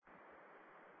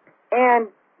And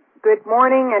good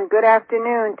morning and good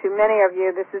afternoon to many of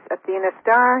you. This is Athena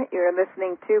Starr. You're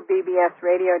listening to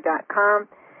bbsradio.com.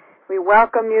 We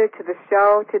welcome you to the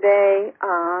show today.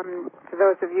 For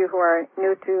those of you who are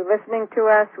new to listening to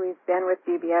us, we've been with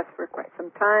BBS for quite some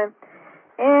time.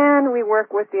 And we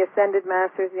work with the Ascended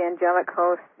Masters, the Angelic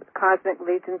Hosts, the Cosmic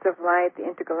Legions of Light, the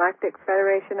Intergalactic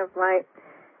Federation of Light,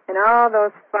 and all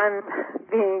those fun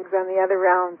beings on the other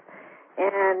realms.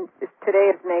 And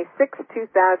today is May 6,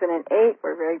 2008.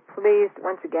 We're very pleased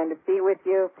once again to be with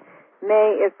you.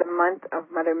 May is the month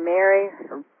of Mother Mary.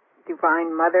 Her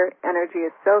Divine Mother energy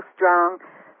is so strong.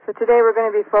 So today we're going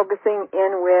to be focusing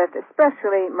in with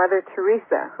especially Mother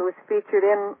Teresa, who is featured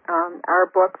in our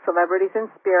book, Celebrities in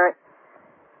Spirit,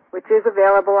 which is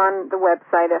available on the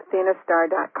website,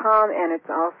 athenastar.com, and it's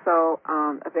also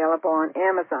available on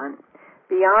Amazon.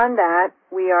 Beyond that,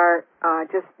 we are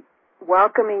just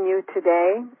welcoming you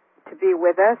today to be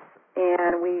with us,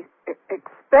 and we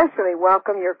especially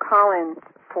welcome your call-ins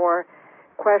for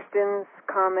questions,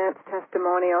 comments,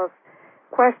 testimonials,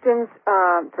 questions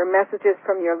for messages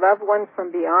from your loved ones from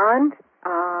beyond,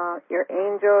 your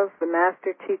angels, the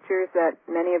master teachers that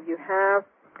many of you have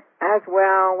as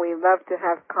well. We love to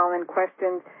have call-in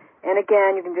questions. And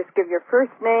again, you can just give your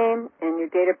first name and your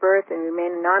date of birth and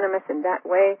remain anonymous in that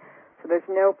way. So there's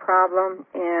no problem.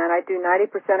 And I do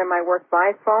 90% of my work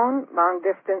by phone, long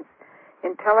distance,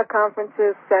 in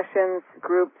teleconferences, sessions,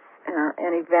 groups,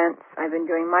 and events. I've been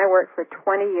doing my work for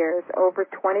 20 years, over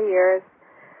 20 years.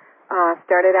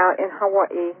 Started out in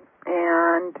Hawaii,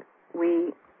 and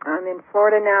I'm in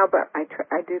Florida now, but I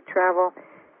do travel.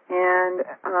 And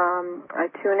I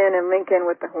tune in and link in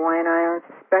with the Hawaiian Islands,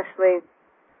 especially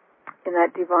in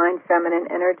that divine feminine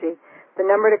energy. The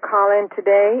number to call in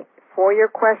today for your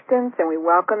questions, and we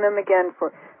welcome them again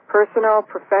for personal,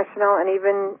 professional, and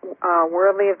even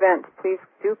worldly events. Please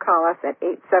do call us at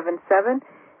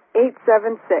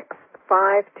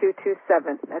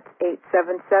 877-876-5227. That's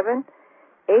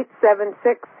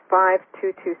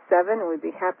 877-876-5227, and we'd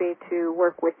be happy to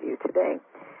work with you today.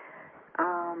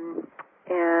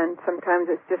 And sometimes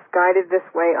it's just guided this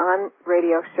way on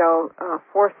radio show,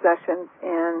 4 sessions,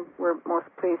 and we're most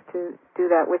pleased to do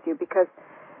that with you because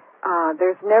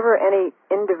there's never any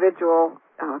individual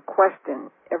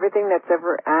question. Everything that's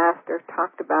ever asked or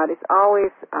talked about is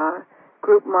always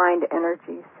group mind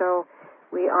energy. So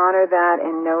we honor that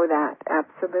and know that,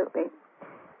 absolutely.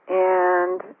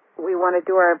 And we want to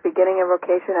do our beginning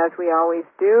invocation as we always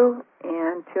do,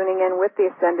 and tuning in with the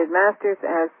Ascended Masters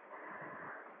as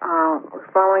we're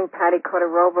following Patty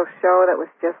Cotorobo's show that was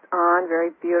just on, very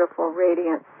beautiful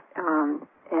radiance,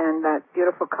 and that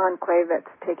beautiful conclave that's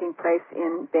taking place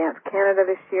in Banff, Canada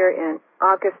this year in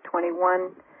August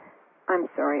 16th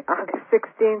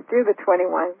through the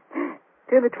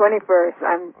 21st.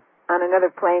 I'm on another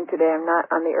plane today. I'm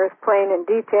not on the Earth plane in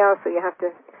detail, so you have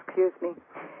to excuse me.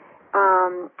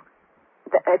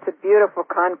 It's a beautiful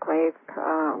conclave.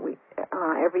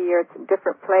 Every year it's a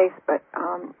different place, but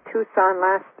Tucson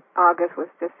last August was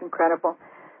just incredible.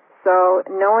 So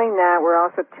knowing that, we're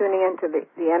also tuning into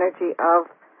the energy of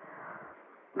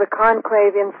the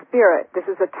conclave in spirit. This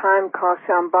is a time called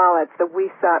Shambhala. It's the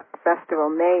Wesak festival.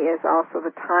 May is also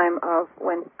the time of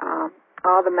when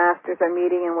all the masters are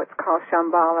meeting in what's called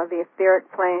Shambhala, the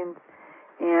etheric planes,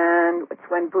 and it's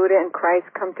when Buddha and Christ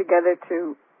come together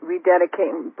to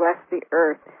rededicate and bless the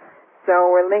earth. So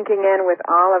we're linking in with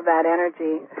all of that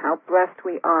energy, how blessed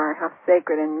we are, how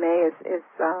sacred, and May is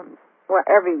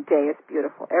every day is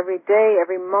beautiful. Every day,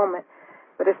 every moment.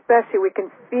 But especially we can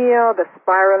feel the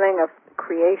spiraling of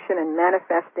creation and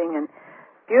manifesting and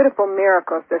beautiful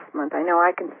miracles this month. I know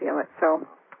I can feel it. So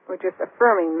we're just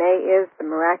affirming May is the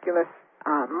miraculous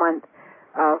month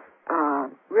of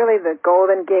really the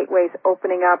golden gateways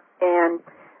opening up, and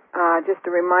just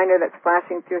a reminder that's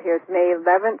flashing through here is May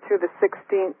 11th through the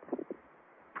 16th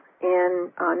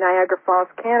in Niagara Falls,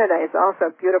 Canada, is also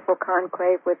a beautiful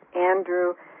conclave with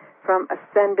Andrew from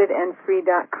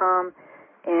AscendedandFree.com,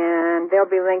 and they'll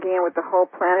be linking in with the whole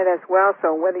planet as well.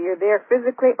 So whether you're there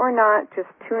physically or not, just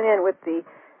tune in with the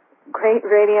great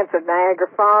radiance of Niagara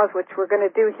Falls, which we're going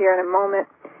to do here in a moment,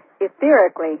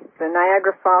 etherically, the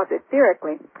Niagara Falls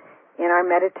etherically, in our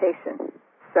meditation.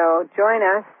 So join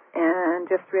us and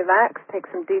just relax, take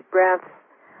some deep breaths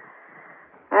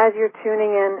as you're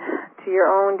tuning in to your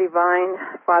own divine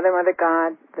Father, Mother,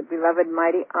 God, the beloved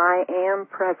mighty I Am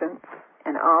presence,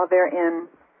 and all therein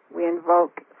we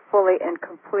invoke fully and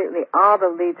completely all the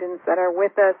legions that are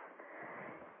with us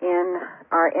in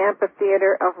our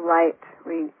amphitheater of light.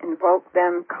 We invoke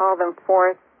them, call them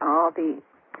forth, all the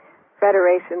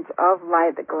federations of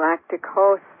light, the galactic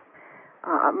hosts,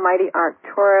 mighty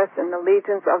Arcturus, and the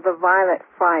legions of the violet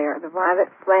fire, the violet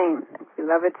flame, and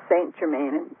beloved Saint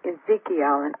Germain, and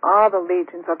Ezekiel, and all the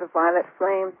legions of the violet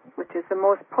flame, which is the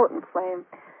most potent flame,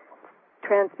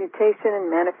 transmutation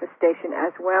and manifestation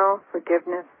as well,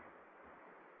 forgiveness.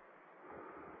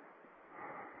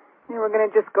 And we're going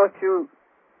to just go through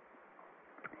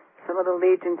some of the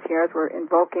legions here as we're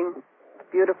invoking the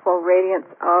beautiful radiance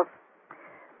of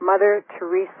Mother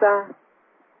Teresa,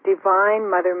 Divine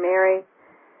Mother Mary,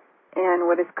 and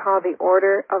what is called the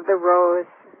Order of the Rose,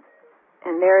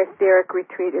 and their etheric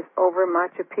retreat is over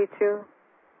Machu Picchu,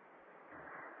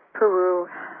 Peru.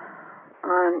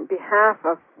 On behalf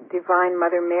of Divine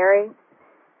Mother Mary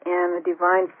and the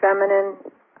Divine Feminine,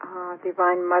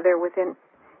 Divine Mother within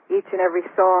each and every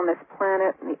soul on this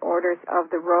planet, and the Orders of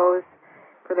the Rose,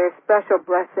 for their special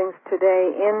blessings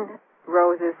today in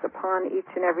roses upon each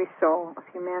and every soul of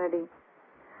humanity.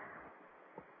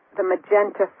 The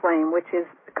magenta flame, which is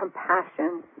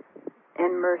compassion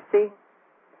and mercy,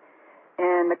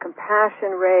 and the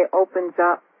compassion ray opens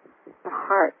up the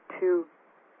heart to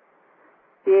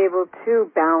be able to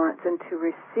balance and to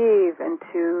receive and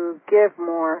to give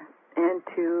more and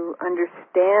to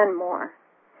understand more.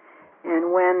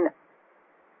 And when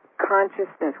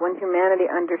consciousness, when humanity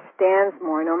understands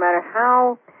more, no matter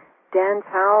how dense,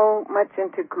 how much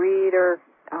into greed or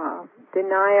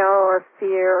denial or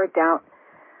fear or doubt,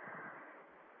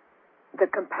 the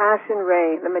compassion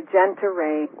ray, the magenta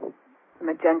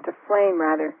flame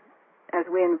rather, as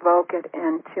we invoke it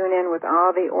and tune in with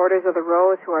all the Orders of the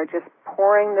Rose who are just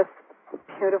pouring this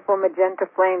beautiful magenta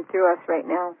flame through us right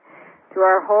now, through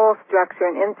our whole structure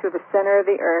and in through the center of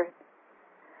the earth.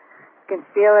 You can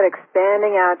feel it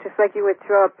expanding out, just like you would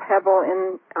throw a pebble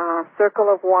in a circle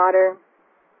of water,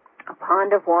 a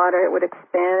pond of water. It would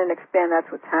expand and expand. That's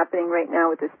what's happening right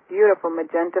now with this beautiful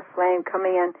magenta flame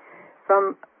coming in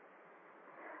from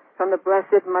the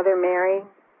Blessed Mother Mary,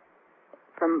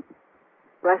 from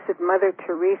Blessed Mother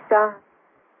Teresa,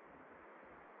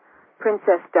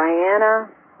 Princess Diana,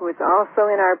 who is also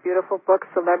in our beautiful book,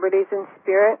 Celebrities in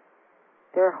Spirit.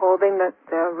 They're holding the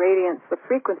radiance, the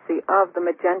frequency of the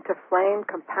magenta flame,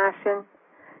 compassion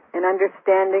and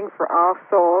understanding for all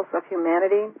souls of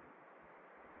humanity.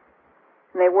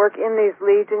 And they work in these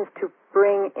legions to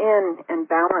bring in and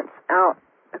balance out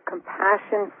the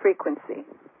compassion frequency.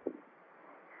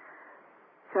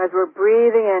 So as we're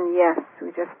breathing in, yes, we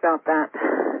just felt that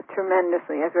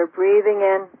tremendously. As we're breathing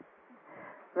in,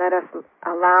 let us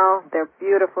allow their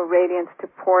beautiful radiance to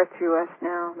pour through us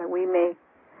now, that we may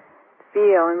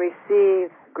feel and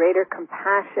receive greater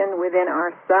compassion within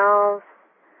ourselves,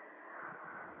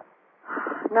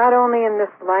 not only in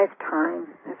this lifetime,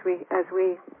 as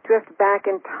we drift back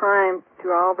in time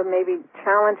through all the maybe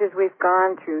challenges we've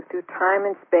gone through time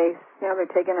and space. You know,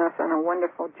 they're taking us on a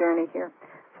wonderful journey here.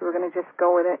 So we're going to just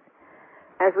go with it.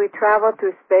 As we travel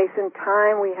through space and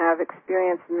time, we have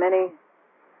experienced many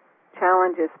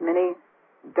challenges, many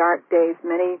dark days,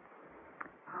 many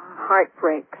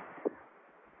heartbreaks.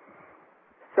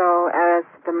 So as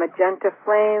the magenta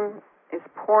flame is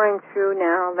pouring through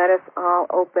now, let us all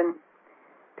open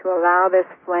to allow this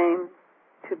flame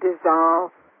to dissolve,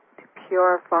 to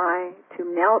purify,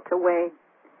 to melt away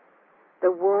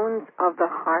the wounds of the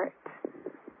heart.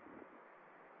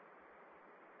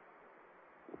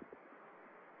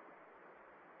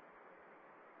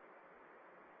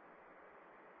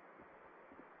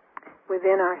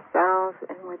 Within ourselves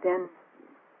and within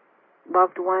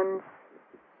loved ones,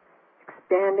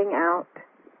 expanding out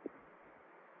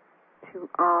to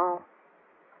all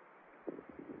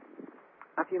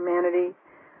of humanity,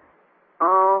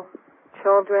 all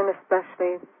children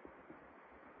especially,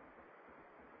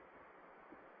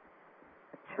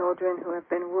 children who have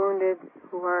been wounded,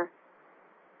 who are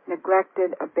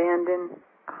neglected, abandoned,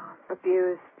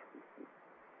 abused,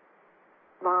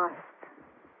 lost.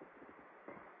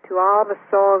 To all the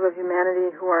souls of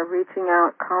humanity who are reaching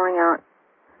out, calling out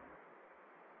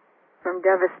from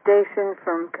devastation,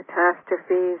 from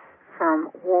catastrophes,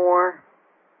 from war,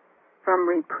 from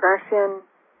repression,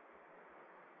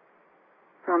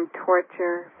 from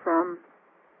torture, from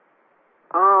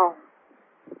all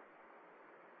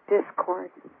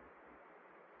discord.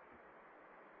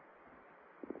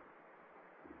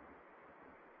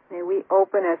 May we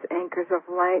open as anchors of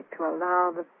light to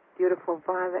allow the beautiful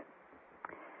violet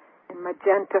and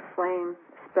magenta flame,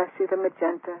 especially the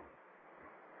magenta,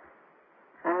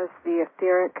 as the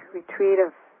etheric retreat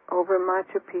of over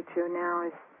Machu Picchu now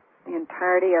is the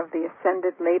entirety of the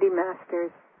ascended Lady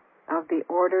Masters of the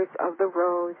Orders of the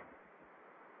Rose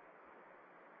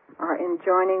are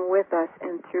enjoining with us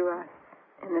and through us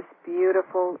in this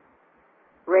beautiful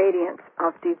radiance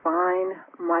of Divine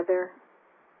Mother,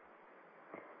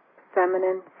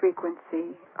 feminine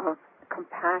frequency of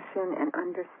compassion and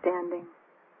understanding,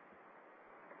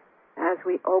 as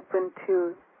we open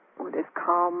to what is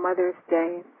called Mother's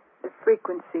Day, the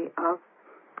frequency of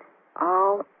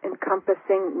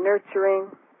all-encompassing nurturing,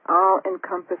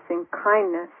 all-encompassing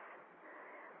kindness,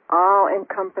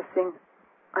 all-encompassing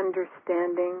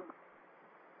understanding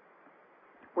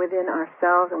within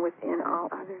ourselves and within all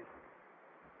others.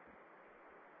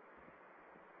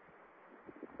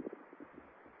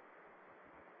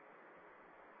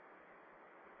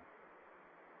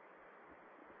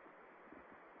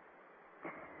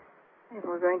 And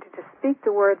we're going to just speak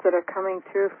the words that are coming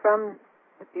through from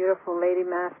the beautiful Lady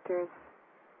Masters,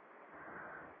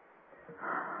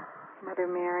 Mother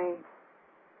Mary.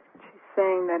 She's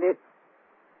saying that it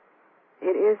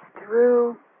is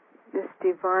through this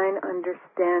divine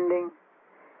understanding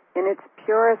in its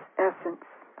purest essence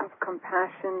of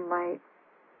compassion light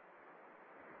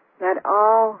that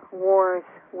all wars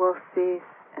will cease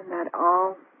and that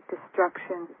all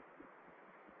destruction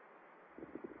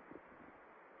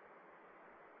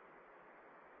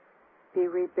be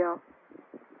rebuilt.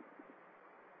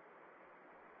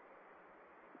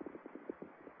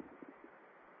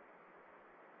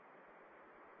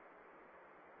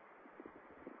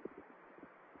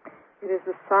 It is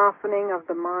the softening of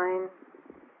the mind,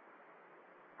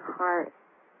 heart,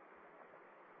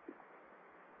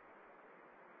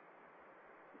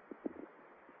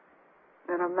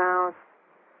 that allows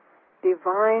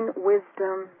divine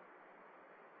wisdom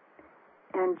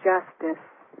and justice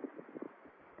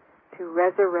to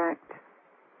resurrect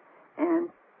and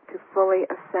to fully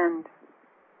ascend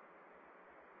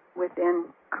within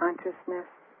consciousness.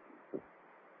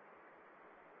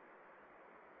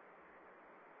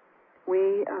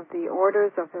 We of the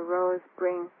Orders of the Rose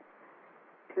bring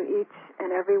to each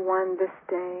and every one this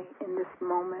day, in this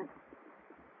moment,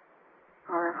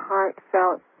 our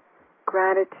heartfelt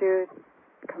gratitude,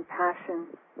 compassion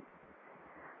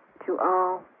to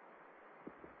all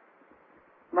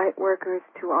light workers,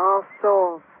 to all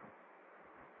souls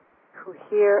who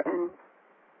hear and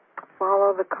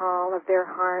follow the call of their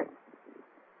heart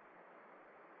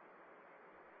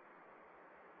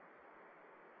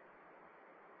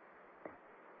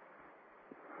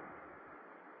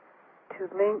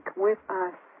to link with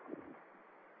us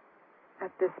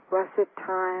at this blessed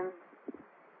time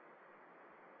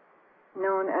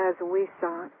known as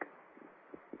Wesak.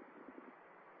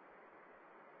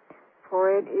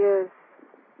 For it is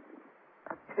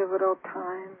a pivotal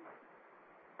time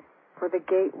for the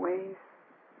gateways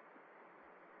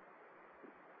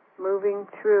moving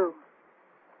through,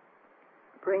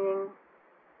 bringing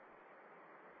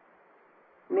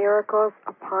miracles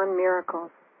upon miracles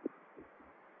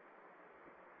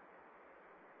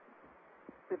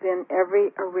within every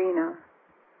arena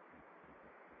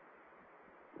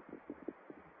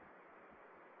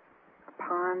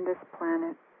upon this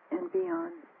planet and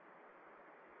beyond.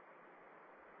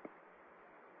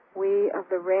 We of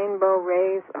the rainbow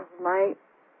rays of light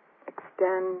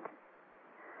extend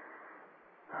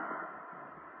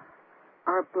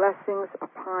our blessings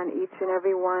upon each and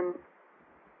every one,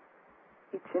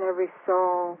 each and every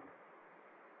soul,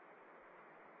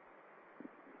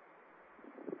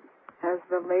 as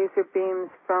the laser beams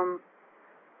from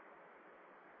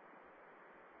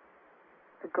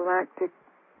the galactic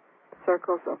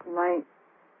circles of light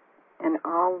and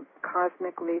all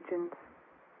cosmic legions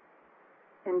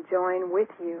and join with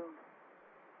you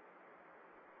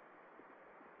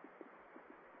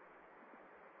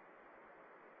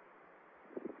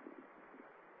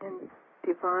in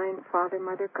Divine Father,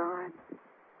 Mother, God.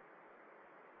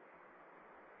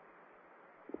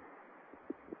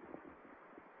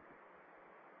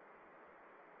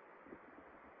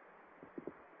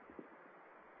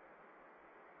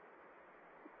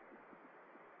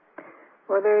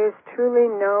 For there is truly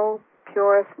no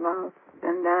purest love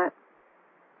than that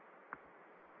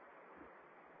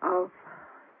of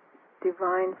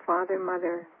Divine Father,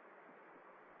 Mother.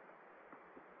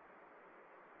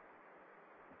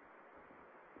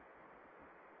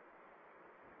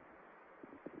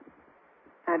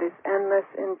 That is endless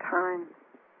in time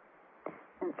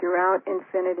and throughout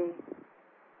infinity.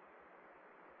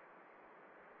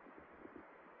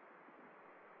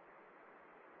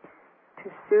 To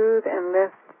soothe and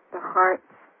lift the hearts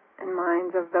and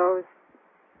minds of those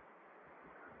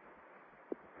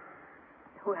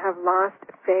who have lost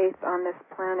faith on this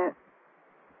planet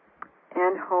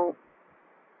and hope,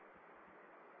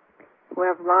 who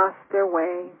have lost their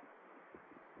way,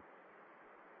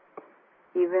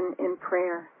 even in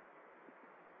prayer.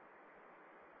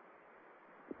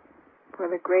 For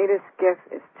the greatest gift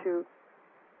is to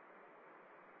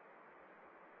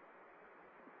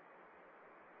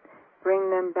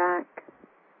bring them back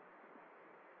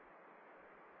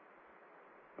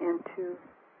and to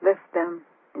lift them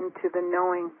into the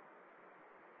knowing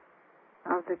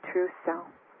of the true self.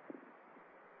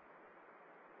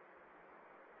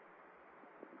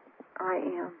 I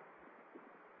am.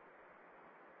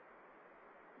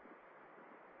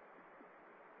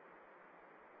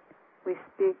 We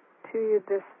speak to you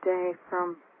this day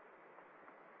from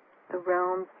the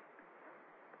realms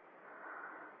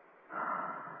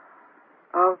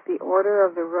of the Order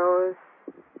of the Rose,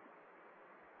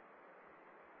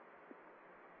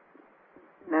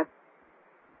 that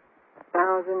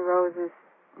 1,000 roses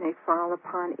may fall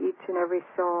upon each and every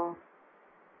soul,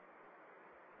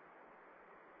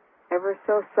 ever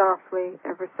so softly,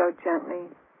 ever so gently,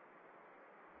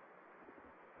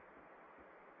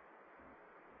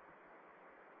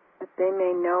 that they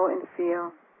may know and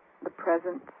feel the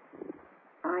presence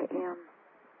I am.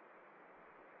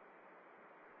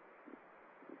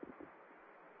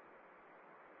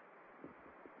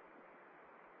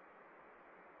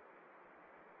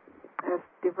 As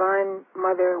Divine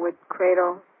Mother would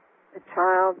cradle the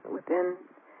child within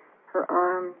her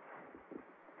arms,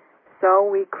 so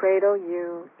we cradle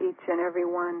you, each and every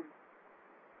one.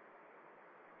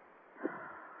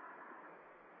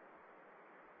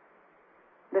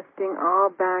 Lifting all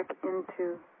back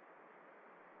into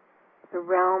the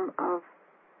realm of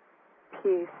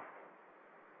peace,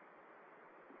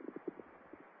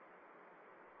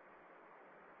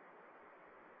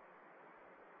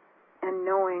 and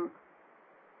knowing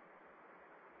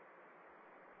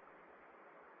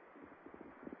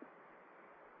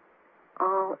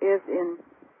all is in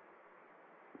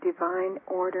divine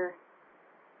order,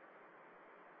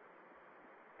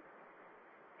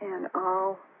 and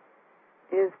all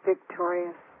is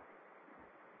victorious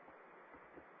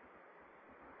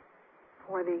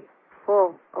for the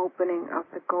full opening of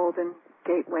the golden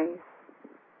gateways.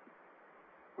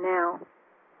 Now,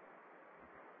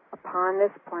 upon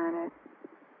this planet,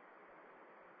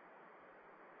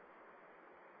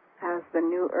 as the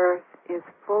new earth is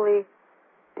fully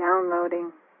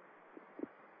downloading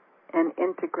and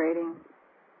integrating,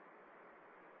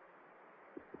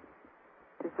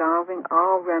 dissolving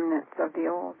all remnants of the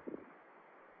old.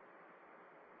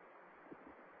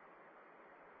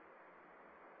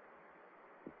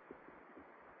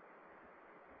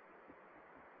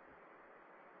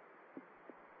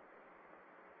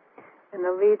 And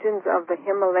the legions of the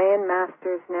Himalayan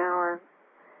masters now are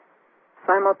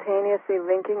simultaneously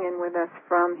linking in with us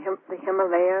from the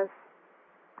Himalayas.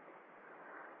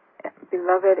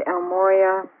 Beloved El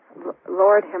Morya,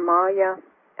 Lord Himalaya,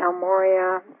 El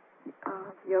Morya,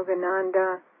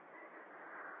 Yogananda,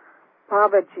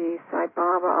 Babaji, Sai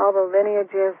Baba, all the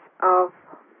lineages of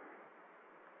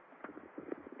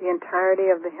the entirety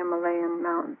of the Himalayan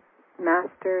mountain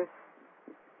masters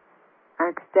are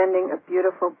extending a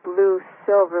beautiful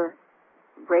blue-silver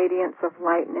radiance of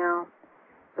light now,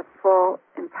 the full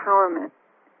empowerment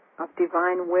of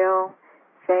divine will,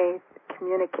 faith,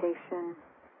 communication,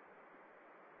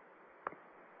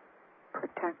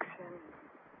 protection.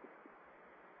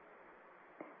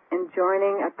 And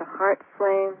joining at the heart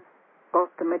flame, both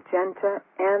the magenta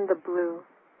and the blue,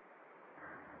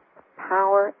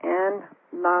 power and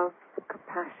love,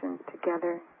 compassion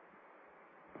together,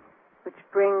 which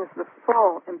brings the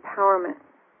full empowerment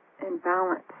and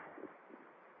balance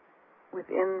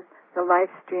within the life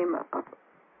stream of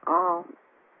all.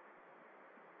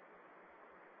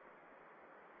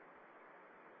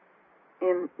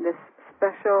 In this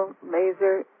special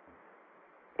laser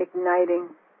igniting,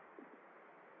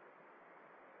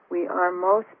 we are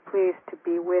most pleased to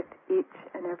be with each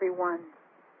and every one.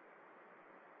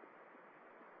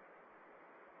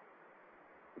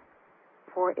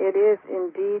 For it is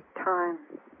indeed time,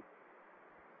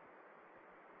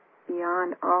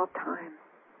 beyond all time.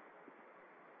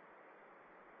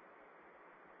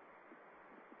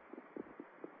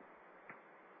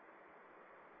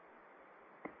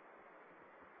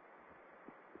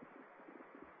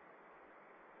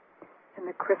 And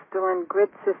the crystalline grid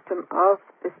system of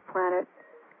this planet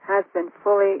has been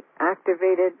fully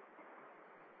activated,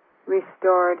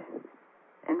 restored,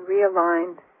 and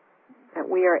realigned, that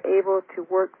we are able to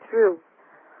work through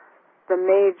the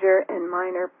major and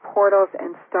minor portals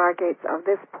and stargates of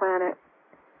this planet,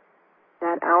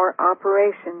 that our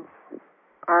operations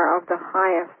are of the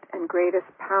highest and greatest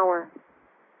power.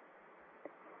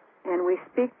 And we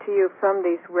speak to you from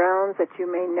these realms that you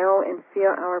may know and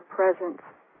feel our presence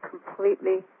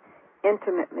completely,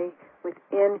 intimately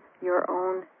within your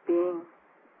own being.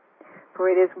 For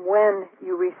it is when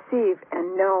you receive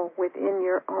and know within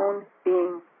your own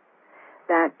being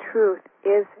that truth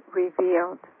is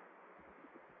revealed,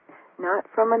 not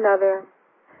from another,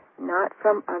 not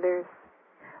from others,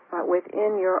 but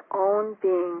within your own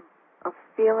being of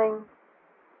feeling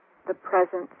the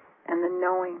presence and the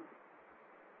knowing.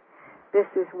 This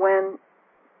is when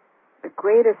the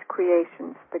greatest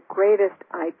creations, the greatest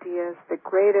ideas, the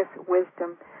greatest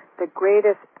wisdom, the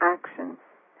greatest actions,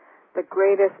 the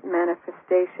greatest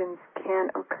manifestations can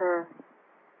occur.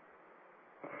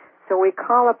 So we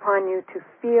call upon you to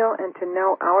feel and to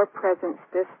know our presence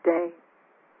this day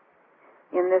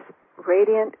in this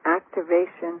radiant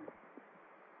activation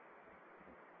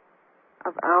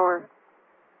of our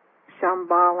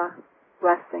Shambhala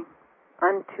blessing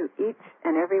unto each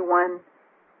and every one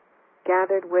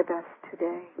gathered with us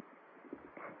today.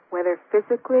 Whether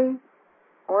physically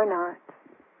or not,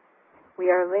 we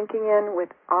are linking in with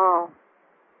all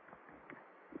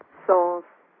souls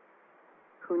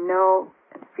who know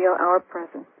and feel our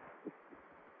presence.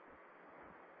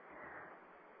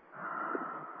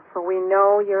 For we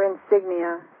know your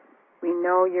insignia, we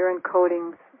know your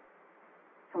encodings,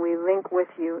 and we link with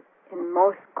you in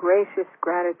most gracious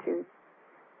gratitude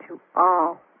to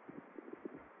all,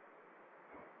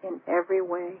 in every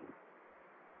way,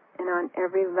 and on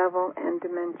every level and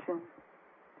dimension.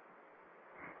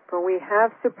 For we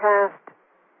have surpassed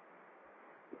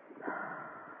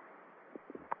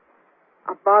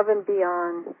above and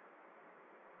beyond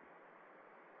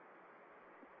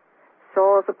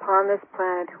souls upon this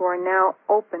planet who are now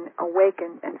open,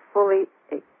 awakened, and fully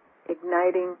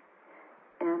igniting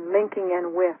and linking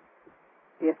in with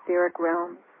the etheric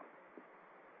realms.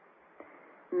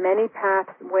 Many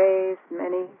pathways,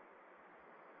 many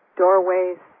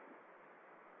doorways,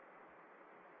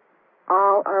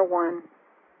 all are one.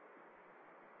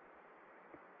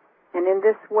 And in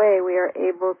this way we are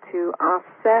able to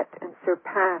offset and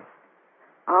surpass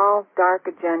all dark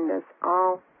agendas,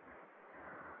 all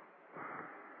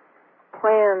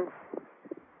plans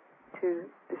to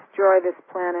destroy this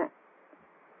planet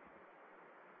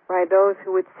by those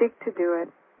who would seek to do it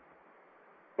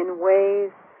in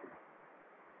ways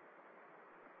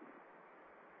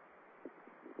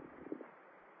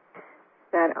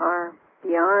that are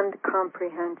beyond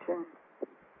comprehension.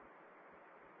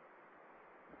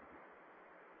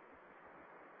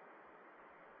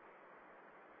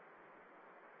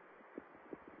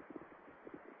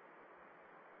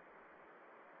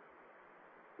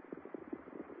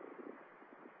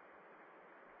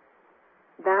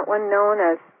 That one known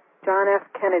as John F.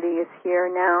 Kennedy is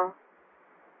here now,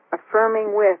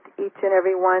 affirming with each and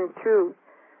every one through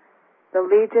the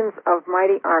legions of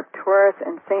mighty Arcturus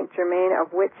and Saint Germain,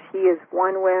 of which he is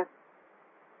one with,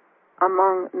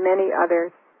 among many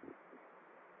others,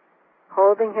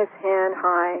 holding his hand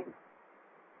high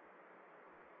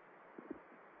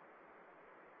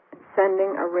and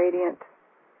sending a radiant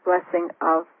blessing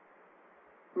of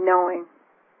knowing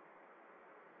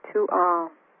to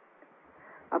all,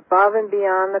 above and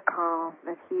beyond the call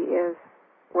that he is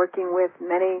working with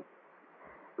many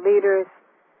leaders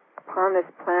upon this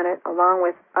planet, along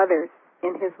with others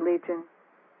in his legion,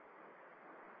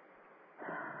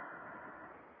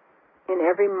 in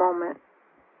every moment.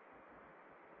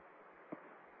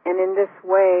 And in this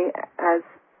way, as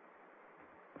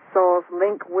souls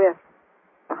link with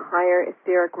the higher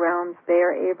etheric realms, they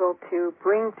are able to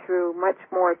bring through much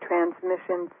more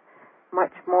transmissions,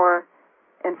 much more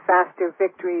and faster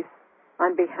victories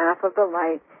on behalf of the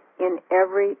light in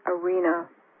every arena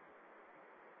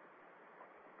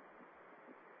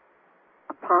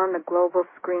upon the global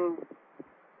screen.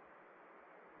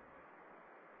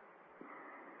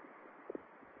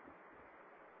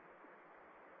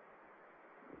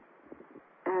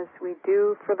 As we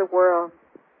do for the world,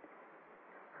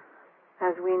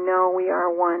 as we know we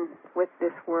are one with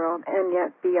this world and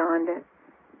yet beyond it.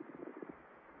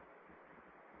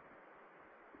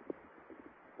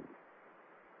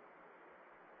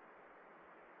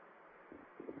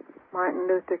 Martin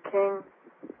Luther King,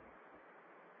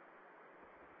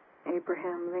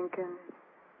 Abraham Lincoln,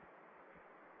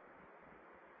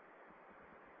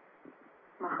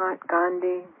 Mahatma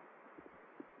Gandhi,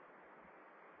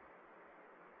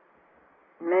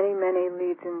 many, many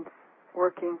legions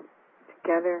working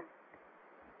together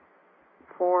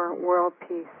for world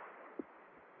peace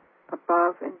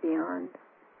above and beyond.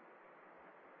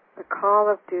 The call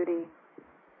of duty,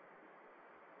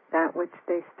 that which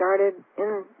they started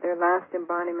in their last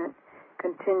embodiment,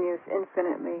 continues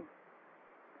infinitely.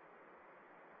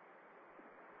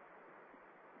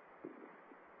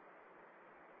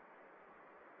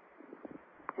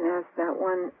 And as that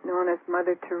one known as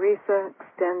Mother Teresa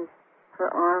extends her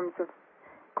arms of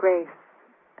grace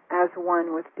as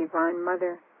one with Divine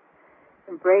Mother,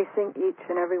 embracing each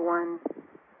and every one,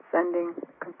 sending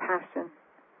compassion.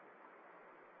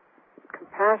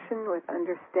 Compassion with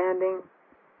understanding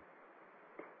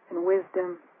and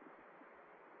wisdom.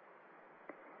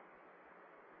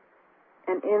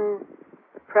 And in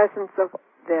the presence of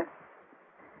this,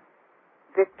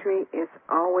 victory is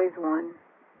always won.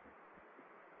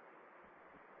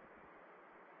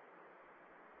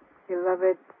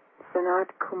 Beloved Sanat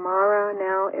Kumara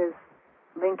now is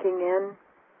linking in,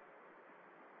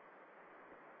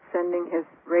 sending his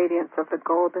radiance of the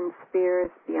golden spheres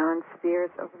beyond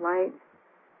spheres of light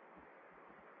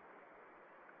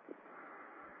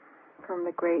from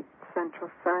the great central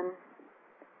sun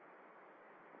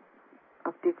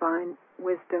of divine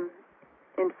wisdom,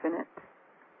 infinite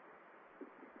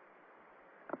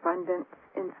abundance,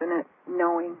 infinite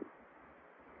knowing,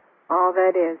 all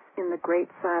that is in the great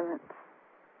silence.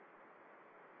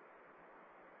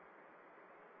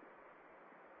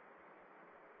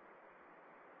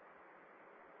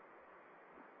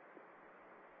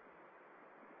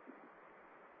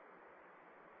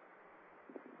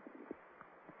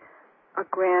 A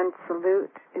grand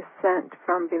salute is sent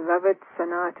from beloved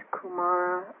Sanat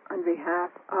Kumara on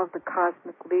behalf of the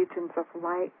cosmic legions of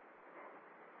light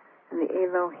and the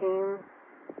Elohim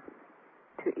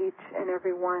to each and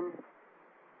every one.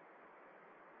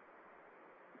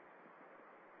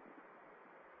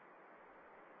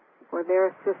 For their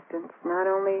assistance, not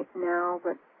only now,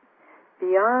 but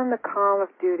beyond the call of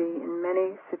duty in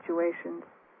many situations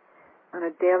on a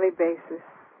daily basis,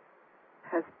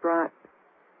 has brought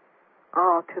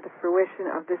all to the fruition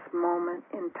of this moment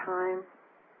in time.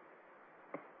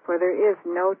 For there is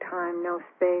no time, no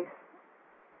space,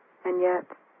 and yet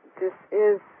this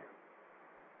is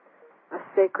a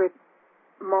sacred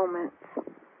moment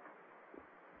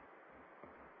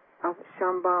of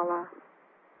Shambhala,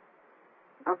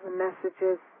 of the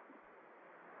messages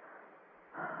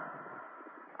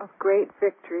of great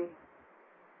victory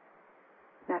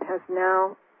that has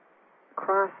now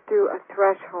crossed through a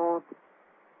threshold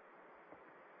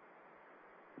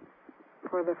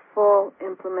for the full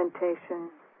implementation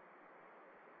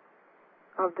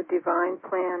of the divine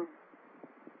plan.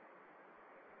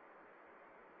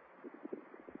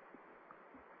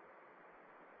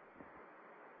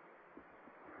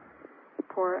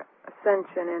 For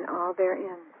ascension and all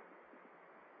therein.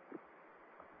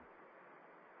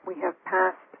 We have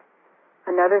passed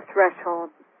another threshold.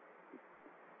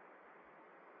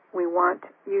 We want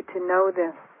you to know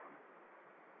this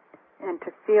and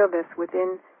to feel this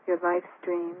within your life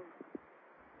stream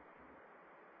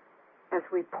as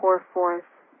we pour forth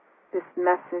this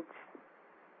message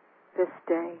this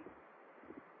day.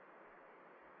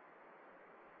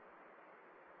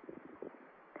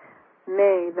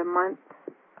 May, the month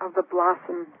of the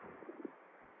blossoms,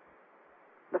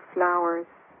 the flowers,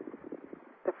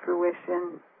 the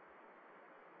fruition,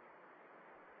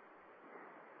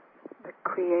 the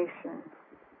creation,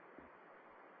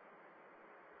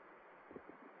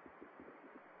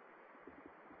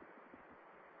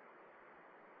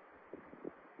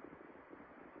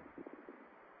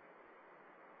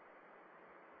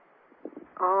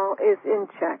 all is in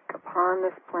check upon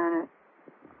this planet.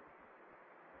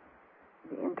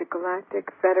 The Intergalactic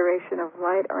Federation of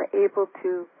Light are able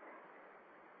to,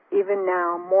 even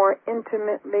now, more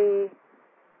intimately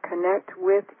connect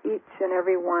with each and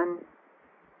every one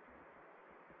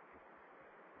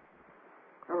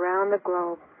around the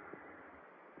globe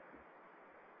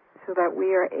so that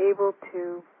we are able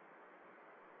to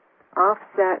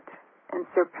offset and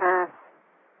surpass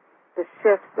the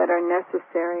shifts that are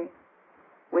necessary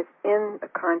within the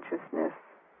consciousness,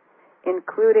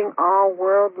 including all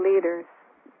world leaders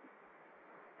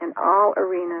in all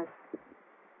arenas,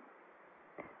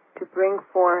 to bring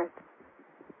forth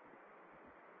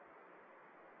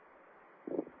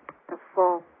the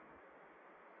full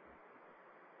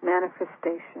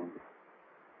manifestation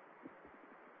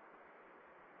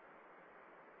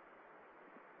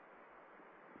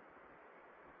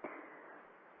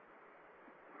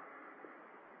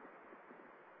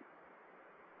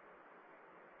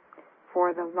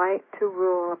for the light to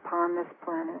rule upon this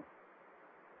planet.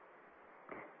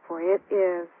 For it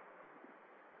is,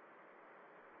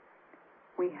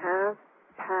 we have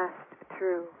passed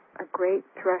through a great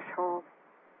threshold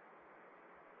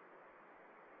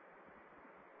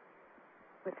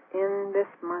within this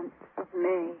month of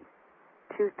May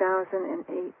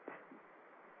 2008,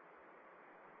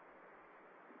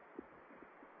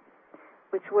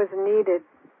 which was needed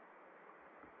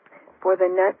for the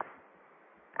next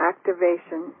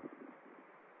activation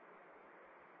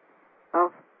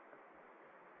of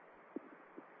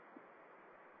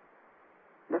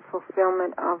the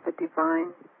fulfillment of the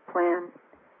divine plan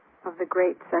of the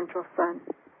great central sun.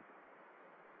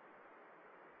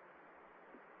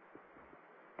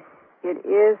 It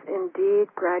is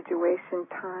indeed graduation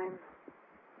time.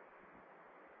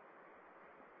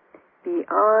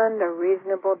 Beyond a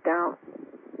reasonable doubt,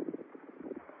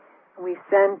 we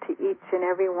send to each and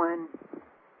every one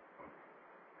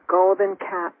golden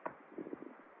cap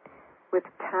with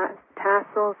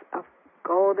tassels of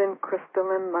golden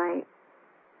crystalline light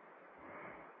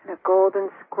and a golden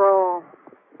scroll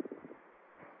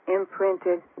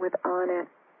imprinted with on it,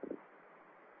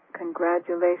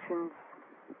 "Congratulations,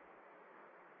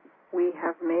 we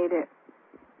have made it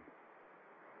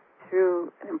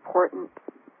through an important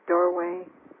doorway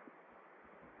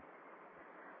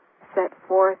set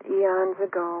forth eons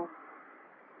ago."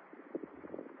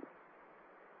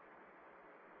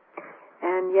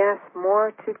 And yes,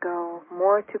 more to go,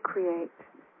 more to create.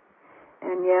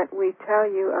 And yet we tell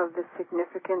you of the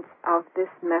significance of this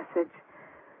message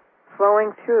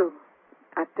flowing through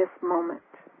at this moment.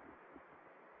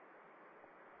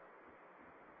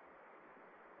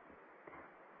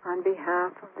 On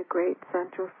behalf of the great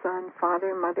central sun,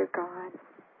 Father, Mother, God,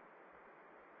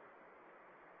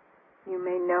 you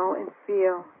may know and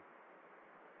feel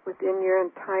within your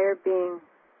entire being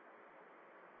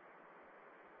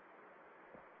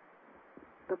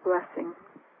the blessing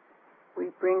we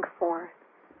bring forth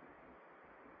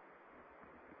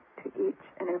to each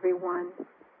and every one,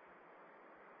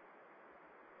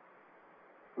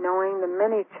 knowing the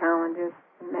many challenges,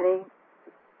 the many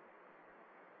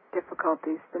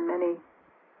difficulties, the many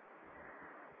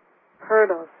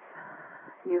hurdles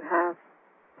you have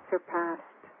surpassed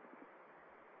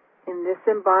in this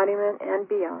embodiment and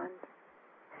beyond,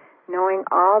 knowing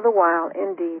all the while,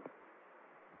 indeed,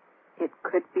 it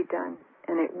could be done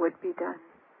and it would be done.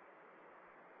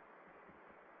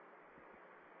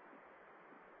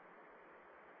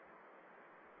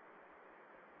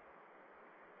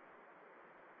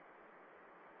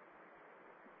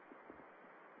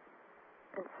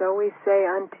 And so we say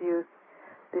unto you,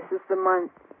 this is the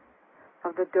month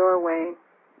of the doorway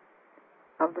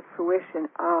of the fruition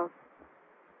of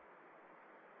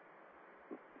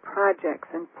projects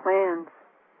and plans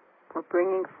for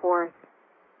bringing forth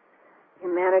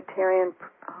humanitarian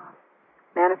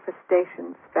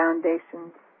manifestations,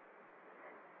 foundations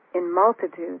in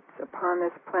multitudes upon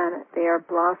this planet. They are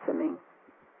blossoming.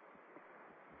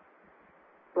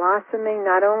 Blossoming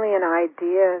not only in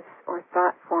ideas or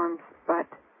thought forms, but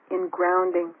in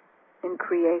grounding, in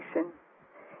creation,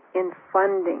 in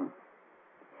funding,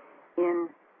 in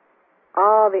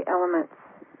all the elements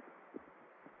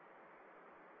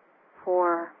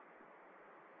for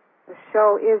the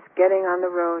show is getting on the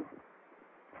road,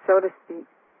 so to speak,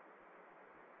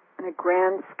 on a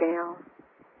grand scale.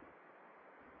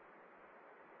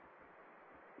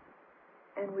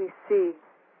 And we see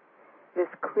this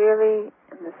clearly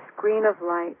in the screen of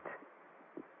light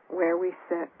where we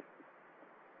sit.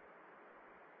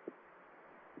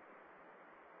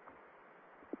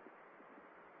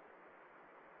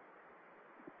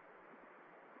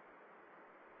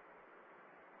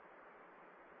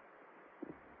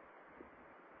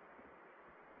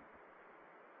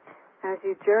 As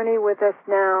you journey with us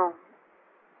now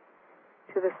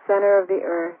to the center of the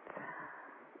earth,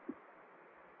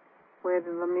 where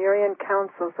the Lemurian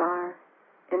councils are,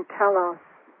 in Telos,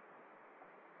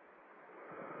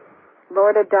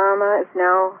 Lord Adama is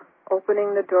now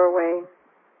opening the doorway,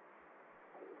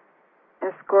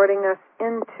 escorting us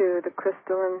into the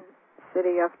crystalline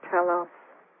city of Telos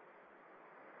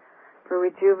for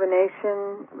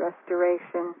rejuvenation,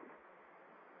 restoration,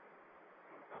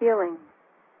 healing,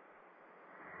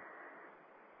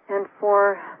 and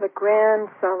for the grand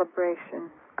celebration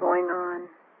going on.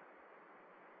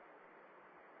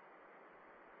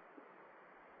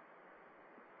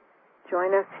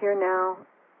 Join us here now,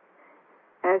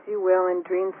 as you will, in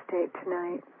dream state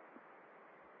tonight,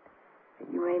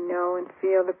 that you may know and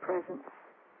feel the presence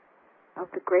of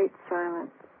the great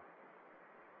silence,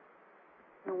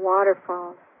 the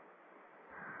waterfalls,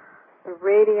 the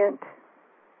radiant,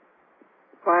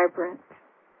 vibrant,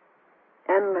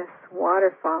 endless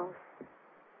waterfalls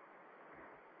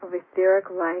of etheric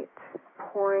light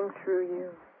pouring through you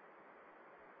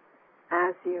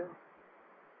as you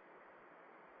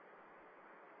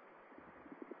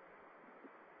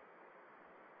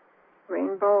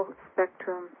rainbow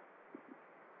spectrum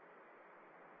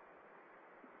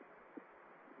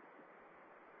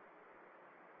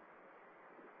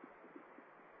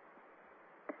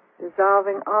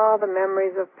dissolving all the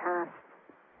memories of past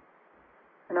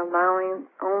and allowing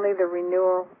only the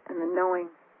renewal and the knowing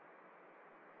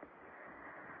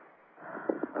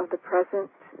of the present,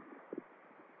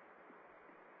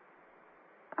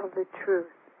 of the truth.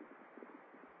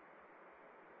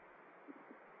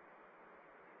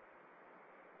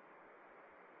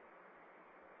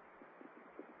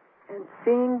 And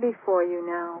seeing before you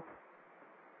now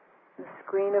the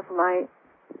screen of light,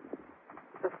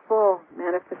 the full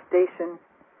manifestation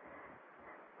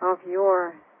of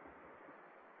your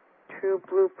true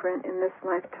blueprint in this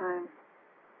lifetime.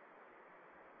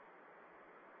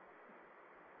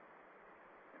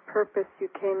 The purpose you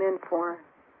came in for,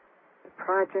 the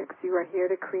projects you are here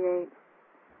to create,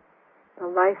 the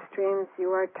life streams you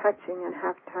are touching and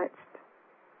have touched,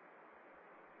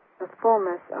 the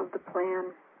fullness of the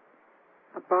plan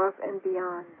above and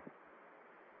beyond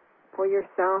for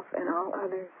yourself and all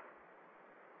others.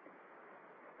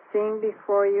 Seeing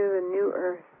before you the new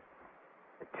earth,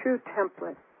 the true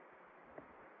template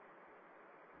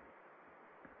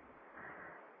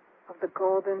of the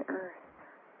golden earth.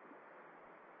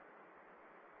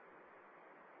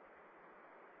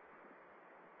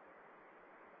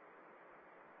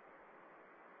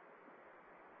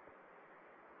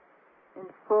 In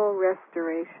full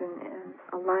restoration and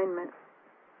alignment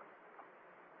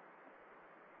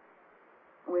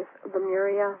with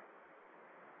Lemuria,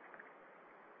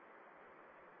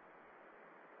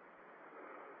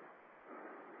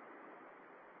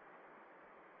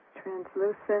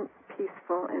 translucent,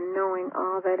 peaceful, and knowing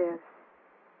all that is.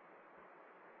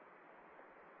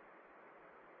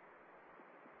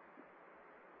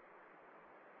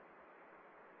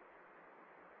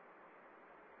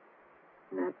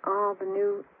 And that all the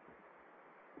new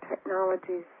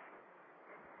technologies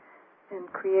and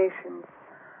creations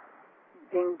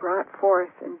being brought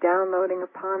forth and downloading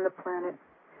upon the planet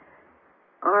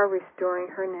are restoring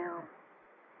her now.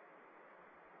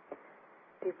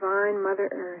 Divine Mother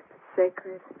Earth,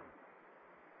 sacred,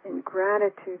 in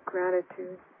gratitude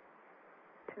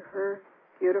to her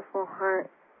beautiful heart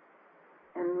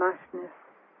and lushness,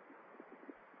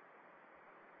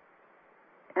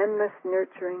 endless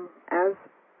nurturing as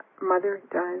Mother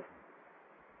does,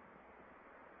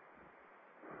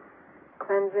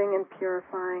 cleansing and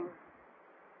purifying,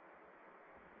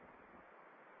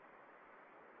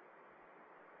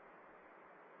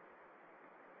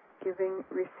 giving,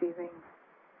 receiving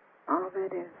all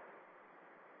that is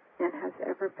and has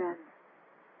ever been.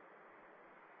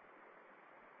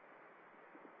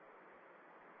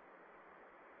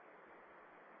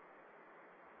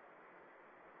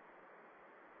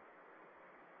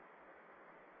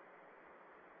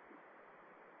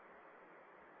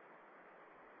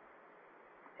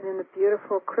 And in the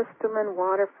beautiful crystalline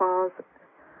waterfalls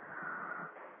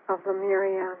of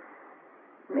Lemuria,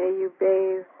 may you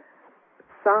bathe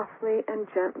softly and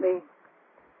gently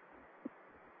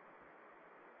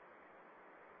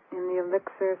in the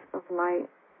elixirs of light,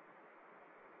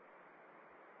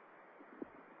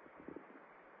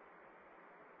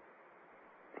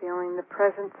 feeling the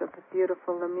presence of the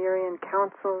beautiful Lemurian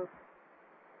councils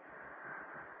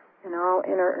and all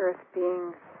inner earth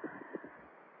beings,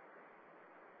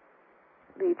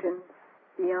 legions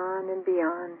beyond and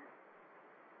beyond.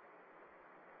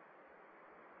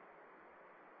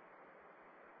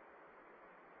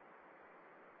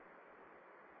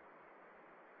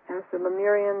 As the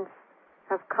Lemurians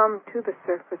have come to the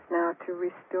surface now to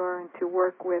restore and to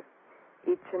work with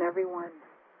each and every one.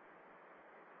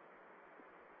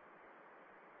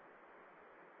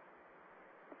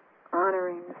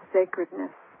 Honoring the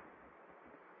sacredness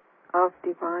of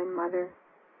Divine Mother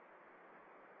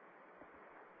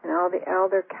and all the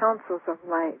elder councils of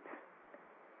light,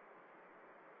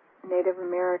 Native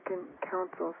American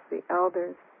councils, the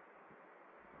elders,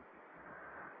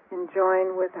 and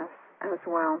join with us as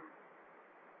well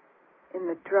in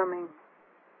the drumming,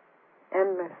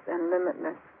 endless and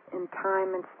limitless in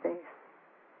time and space.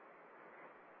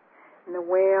 In the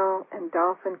whale and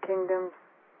dolphin kingdoms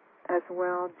as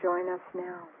well, join us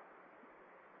now,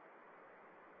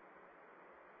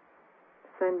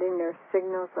 sending their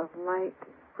signals of light,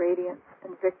 radiance,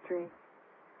 and victory,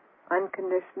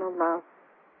 unconditional love.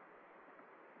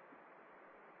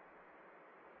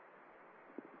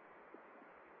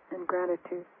 And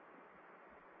gratitude.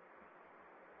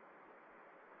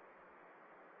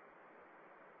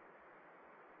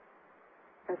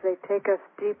 As they take us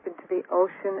deep into the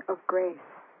ocean of grace.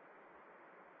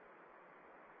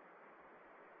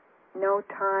 No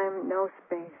time, no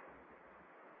space.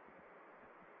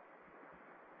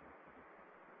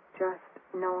 Just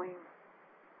knowing.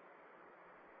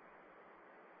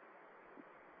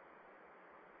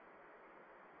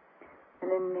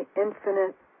 and in the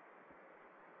infinite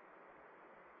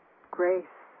grace,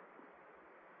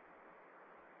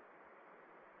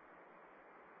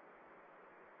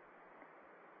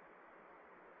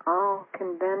 all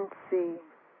can then see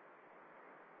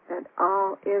that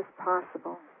all is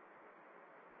possible.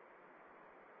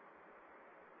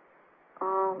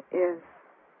 All is.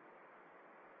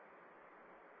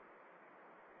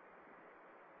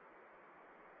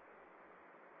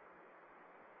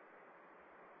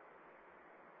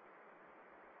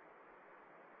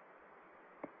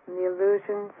 And the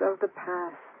illusions of the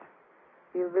past,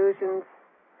 the illusions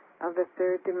of the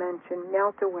third dimension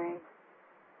melt away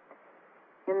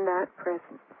in that presence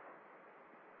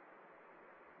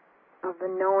of the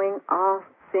knowing,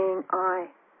 all-seeing eye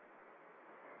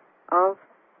of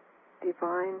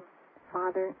Divine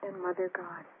Father and Mother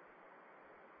God.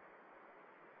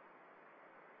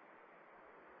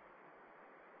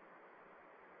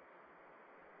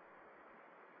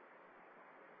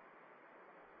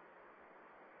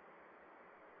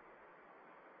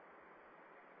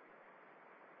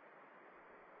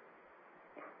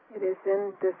 It is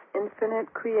in this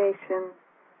infinite creation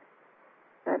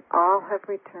that all have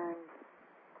returned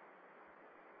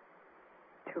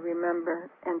to remember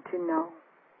and to know.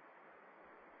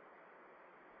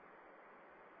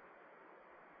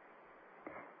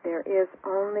 There is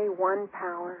only one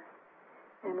power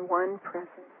and one presence.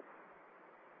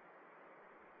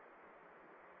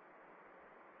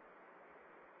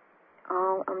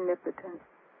 All omnipotent,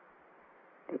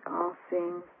 the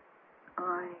all-seeing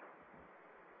eye,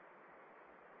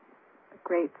 the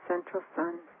great central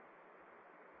sun.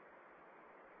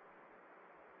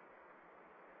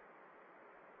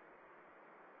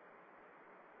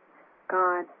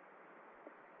 God,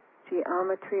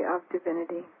 geometry of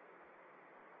divinity.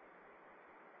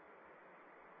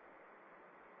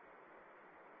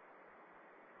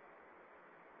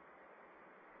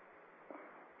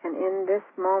 And in this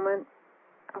moment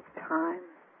of time,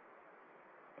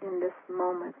 in this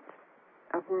moment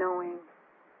of knowing,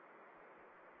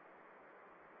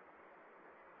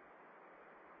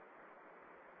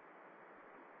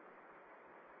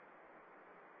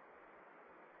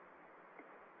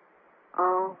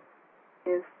 all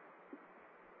is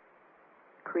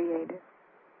created.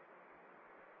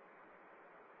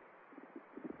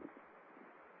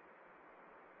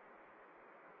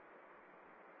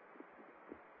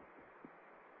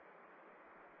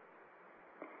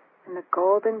 And the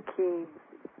golden key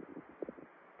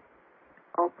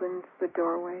opens the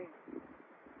doorway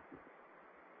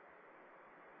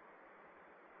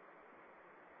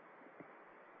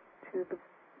to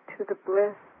the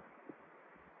bliss,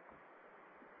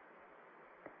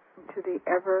 and to the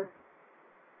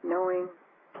ever-knowing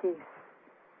peace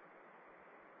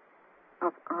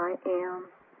of I am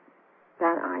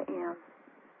that I am.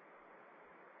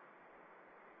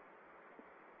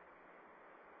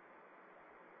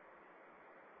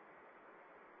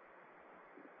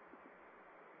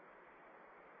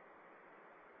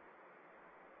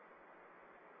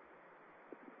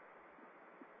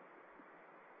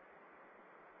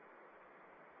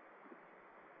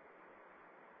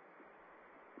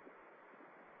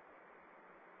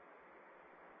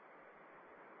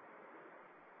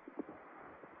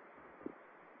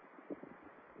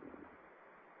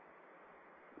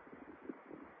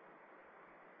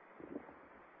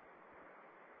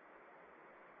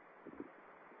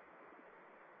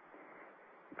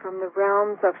 From the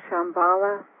realms of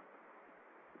Shambhala,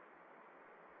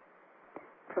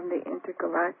 from the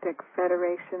Intergalactic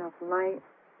Federation of Light,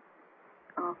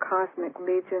 all cosmic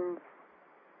legions,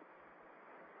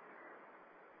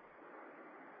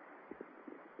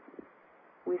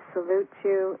 we salute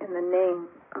you in the name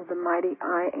of the mighty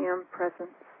I Am Presence.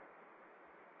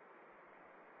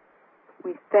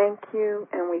 We thank you,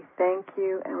 and we thank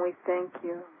you, and we thank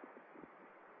you.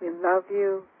 We love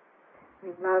you. We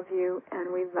love you,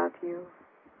 and we love you.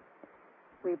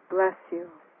 We bless you,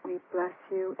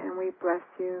 and we bless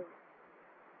you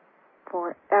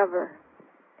forever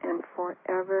and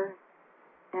forever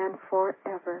and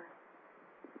forever.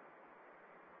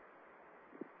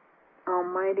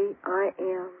 Almighty I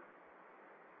am,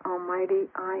 Almighty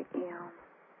I am,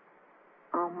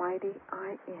 Almighty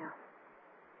I am.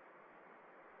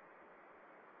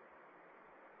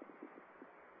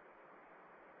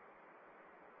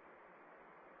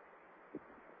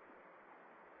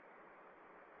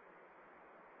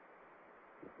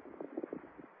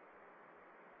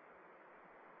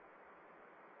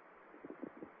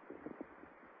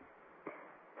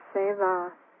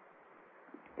 Selah,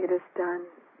 it is done.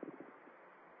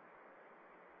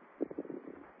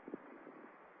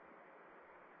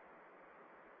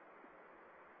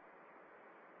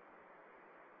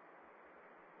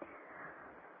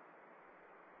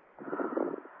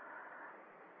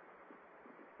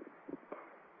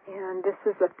 and this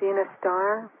is Athena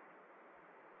Star,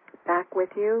 back with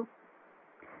you.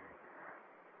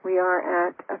 We are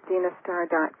at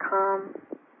athenastar.com. If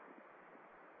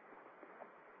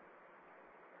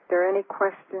there are any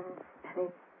questions,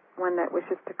 anyone that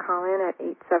wishes to call in at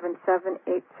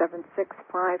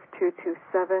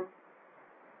 877-876-5227,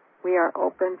 we are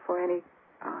open for any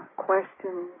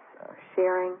questions or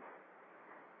sharing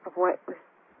of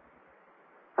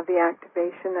the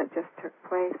activation that just took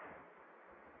place.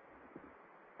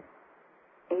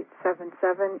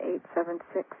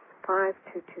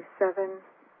 877-876-5227.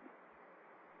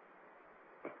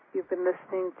 You've been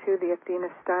listening to the Athena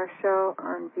Star Show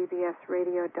on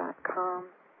bbsradio.com.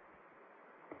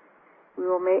 We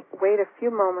will wait a few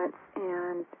moments,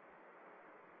 and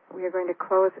we are going to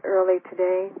close early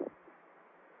today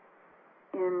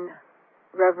in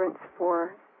reverence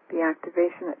for the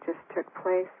activation that just took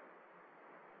place,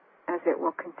 as it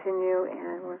will continue,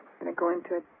 and we're going to go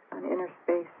into an inner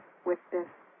space with this.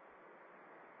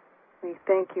 We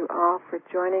thank you all for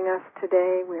joining us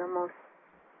today. We are most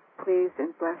pleased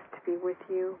and blessed to be with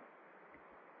you.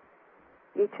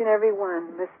 Each and every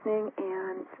one listening,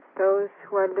 and those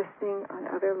who are listening on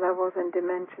other levels and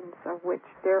dimensions, of which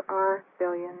there are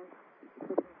billions.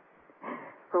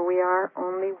 For we are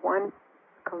only one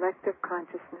collective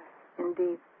consciousness,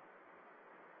 indeed.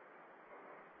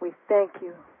 We thank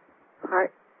you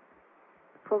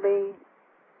heartfully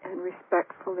and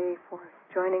respectfully for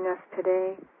joining us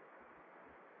today.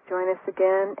 Join us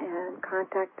again and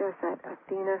contact us at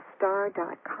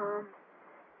athenastar.com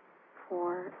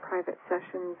for private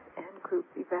sessions and group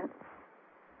events.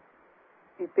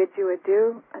 We bid you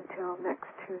adieu until next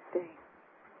Tuesday.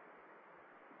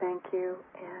 Thank you,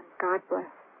 and God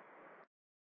bless.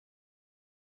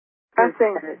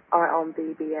 Are on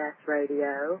BBS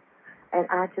Radio, and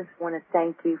I just want to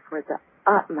thank you for the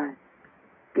utmost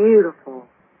beautiful.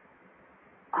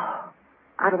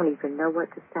 I don't even know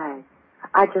what to say.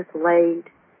 I just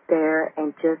laid there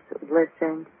and just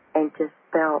listened and just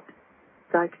felt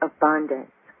such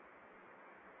abundance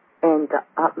in the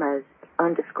utmost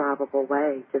undescribable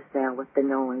way just now with the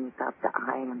knowings of the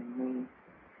I am in me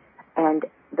and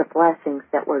the blessings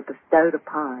that were bestowed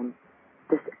upon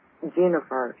this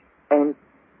universe and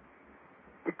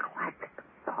the galactic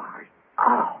stars.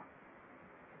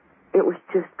 It was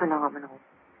just phenomenal.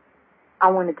 I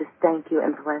want to just thank you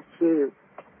and bless you,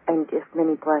 and just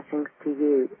many blessings to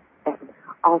you and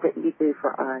all that you do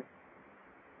for us.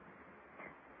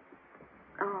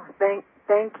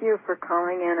 Thank you for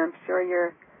calling in. I'm sure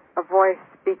you're a voice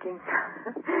speaking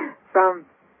from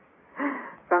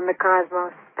the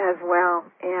cosmos as well.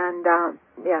 And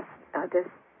yes, this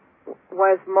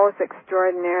was most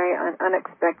extraordinary and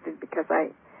unexpected, because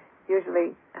I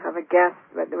usually have a guest,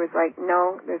 but there was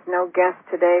there's no guest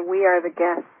today. We are the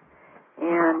guests.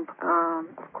 And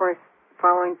of course,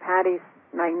 following Patty's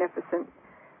magnificent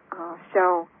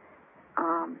show,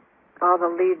 all the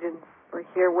legions were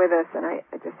here with us, and I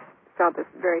just felt this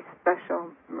very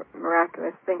special,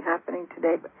 miraculous thing happening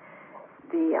today. But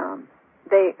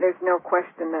there's no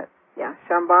question that,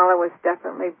 Shambhala was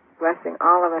definitely blessing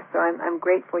all of us. So I'm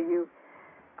grateful you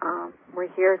were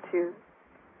here to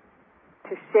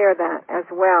share that as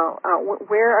well.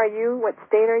 Where are you? What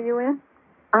state are you in?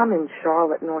 I'm in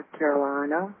Charlotte, North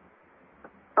Carolina.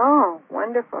 Oh,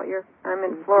 wonderful. I'm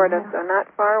in Florida, so not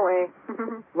far away.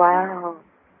 Wow.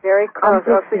 Very close.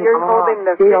 So you're holding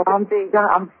the frequency.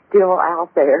 I'm still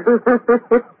out there.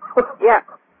 Yeah.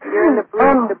 You're in the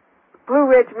Blue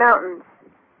Ridge Mountains.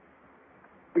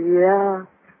 Yeah.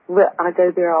 Well, I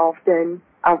go there often.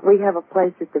 We have a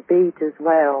place at the beach as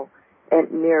well,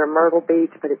 near Myrtle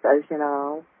Beach, but it's Ocean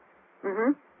Isle.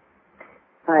 Mm-hmm.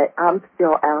 But I'm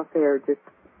still out there just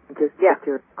with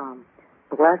your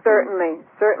blessing. Certainly.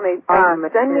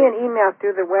 Send me an email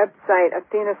through the website,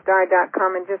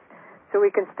 athenastar.com, and just so we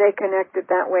can stay connected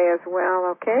that way as well,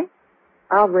 okay?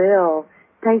 I will.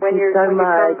 Thank you so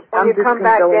much. I'm just going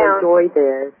to go enjoy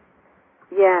this.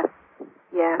 Yes.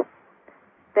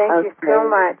 Thank you so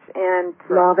much. And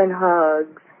love and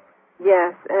hugs.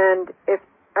 Yes, and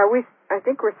I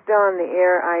think we're still on the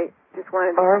air. I just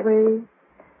wanted to... Are we?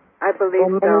 I believe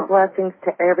so. Many blessings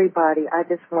to everybody. I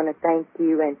just want to thank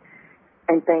you and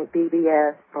thank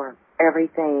BBS for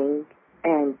everything,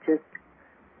 and just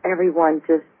everyone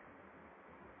just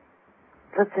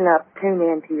listen up, tune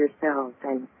in to yourselves,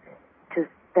 and just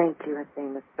thank you,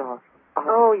 Athena Star.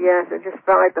 Oh, yes, it just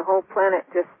felt like the whole planet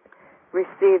just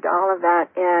received all of that.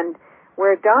 And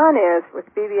where Don is with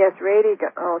BBS Radio,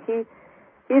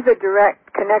 he's a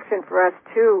direct connection for us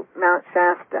to Mount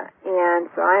Shasta. And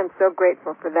so I am so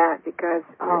grateful for that, because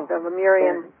the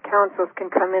Lemurian councils can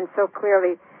come in so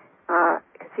clearly,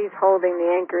 because He's holding the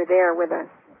anchor there with us.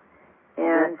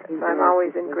 And Yes, so I'm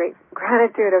always in great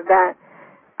gratitude of that,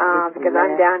 because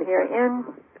I'm down here in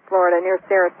Florida near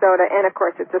Sarasota, and of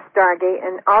course it's a Stargate,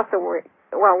 and also where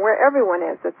everyone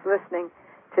is that's listening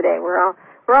today. We're all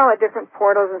at different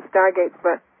portals and Stargates,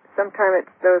 but sometimes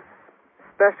it's those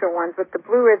special ones. But the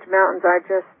Blue Ridge Mountains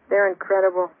they're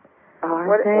incredible.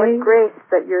 What grace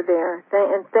that you're there.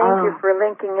 And thank you for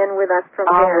linking in with us from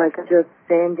there. It's just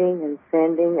sending and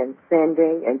sending and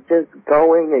sending and just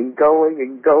going and going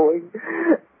and going.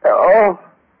 Oh,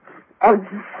 I'm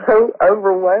just so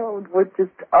overwhelmed with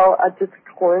just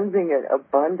cleansing and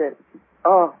abundance.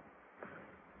 Oh,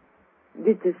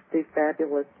 you just do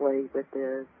fabulously with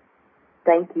this.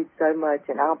 Thank you so much.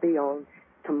 And I'll be on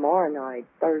tomorrow night,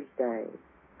 Thursday.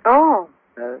 Oh.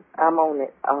 I'm on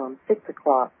at 6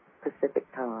 o'clock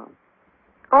Pacific time.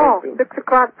 Oh, 6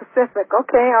 o'clock Pacific.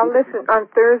 Okay, I'll listen on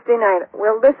Thursday night.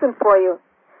 We'll listen for you.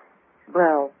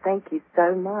 Well, thank you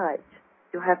so much.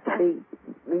 You'll have to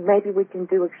maybe we can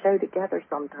do a show together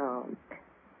sometime.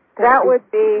 That would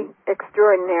be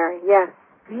extraordinary, yes.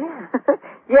 Yeah.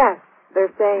 Yes,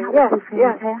 they're saying that yes, would be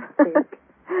fantastic.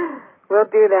 We'll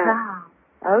do that. Wow.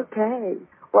 Okay.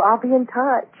 Well, I'll be in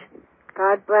touch.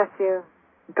 God bless you.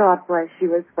 God bless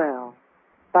you as well.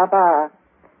 Bye-bye.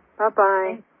 Bye-bye.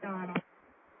 Thanks, Donna.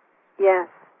 Yes,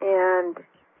 and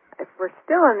if we're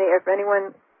still on the air, if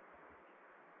anyone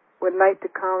would like to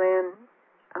call in,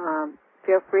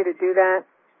 feel free to do that.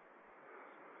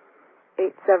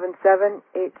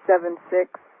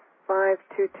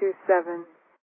 877-876-5227.